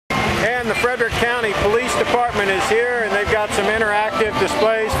And the Frederick County Police Department is here, and they've got some interactive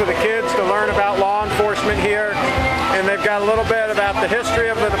displays for the kids to learn about law enforcement here. And they've got a little bit about the history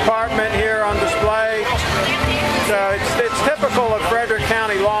of the department here on display. So it's typical of Frederick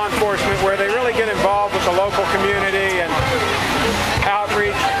County law enforcement, where they really get involved with the local community and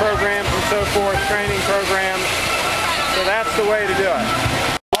outreach programs and so forth, training programs. So that's the way to do it.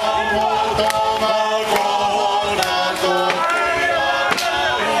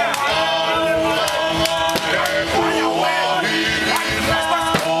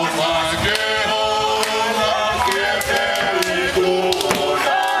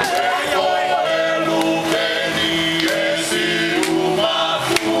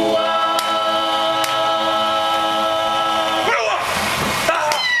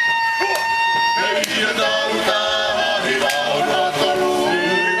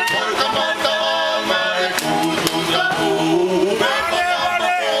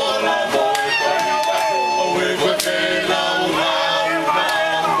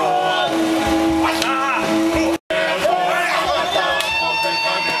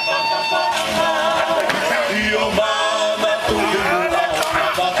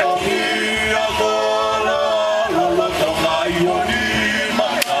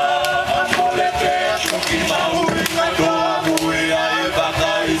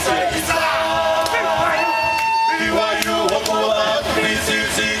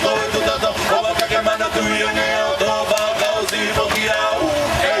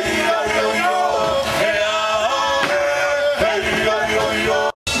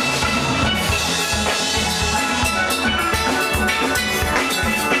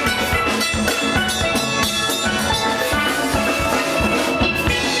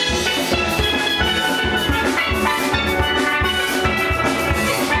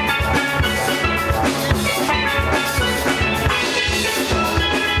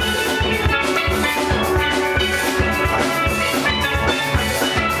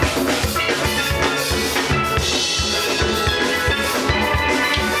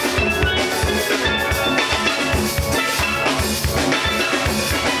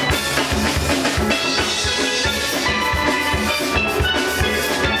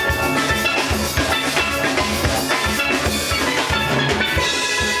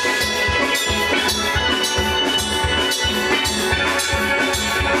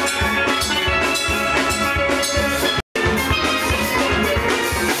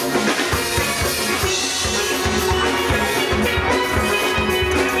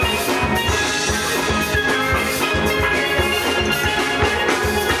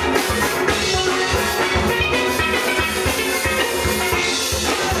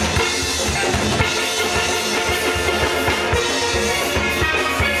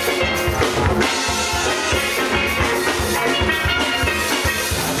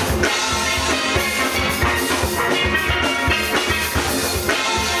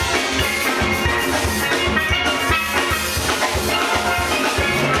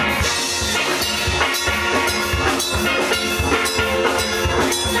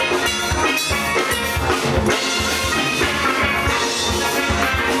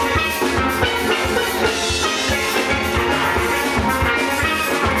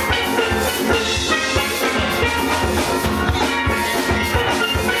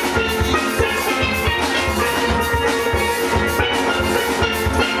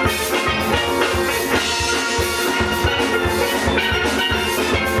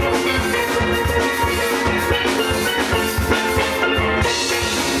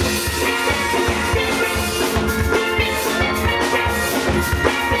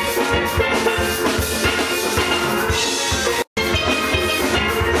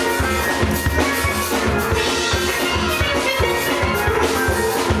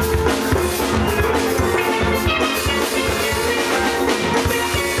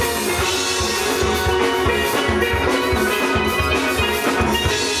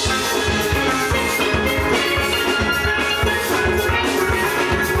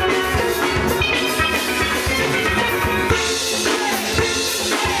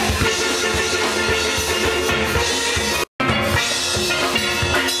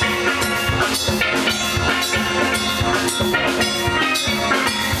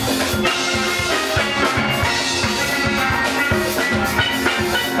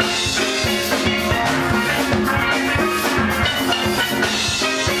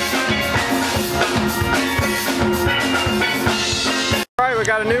 We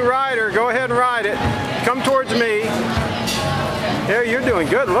got a new rider. Go ahead and ride it. Come towards me. There, you're doing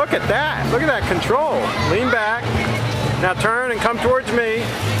good. Look at that. Look at that control. Lean back. Now turn and come towards me.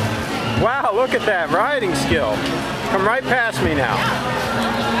 Wow, look at that riding skill. Come right past me now.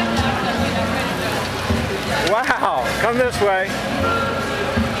 Come this way.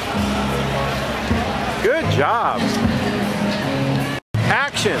 Good job.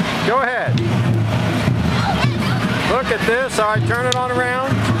 Action. Go ahead. Look at this. All right, turn it on around.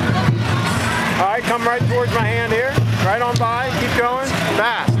 All right, come right towards my hand here. Right on by. Keep going.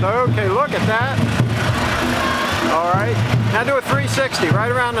 Fast. Okay, look at that. All right. Now do a 360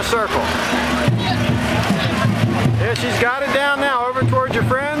 right around the circle. Yeah, she's got it down now. Over towards your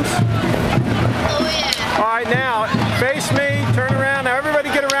friends. Oh, yeah. All right, now face me. Turn around. Now everybody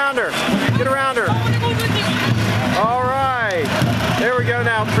get around her. Get around her. All right. There we go.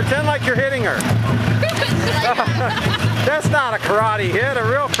 Now pretend like you're hitting her. That's not a karate hit. A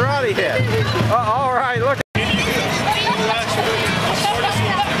real karate hit. All right. Look.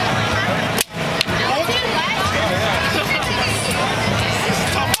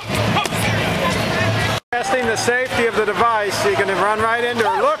 Testing the safety of the device, so you can run right into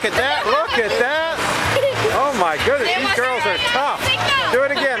her. Look at that, look at that. Oh my goodness, these girls are tough. Do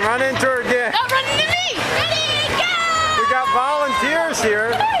it again, run into her again. Don't run into me. Ready, go! We got volunteers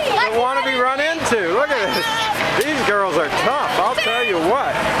here that want to be run into. Look at this. These girls are tough, I'll tell you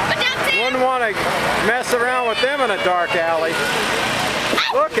what. Wouldn't want to mess around with them in a dark alley.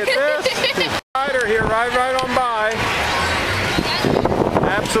 Look at this. Rider here, right on by.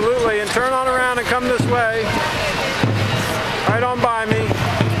 Absolutely, and turn on around.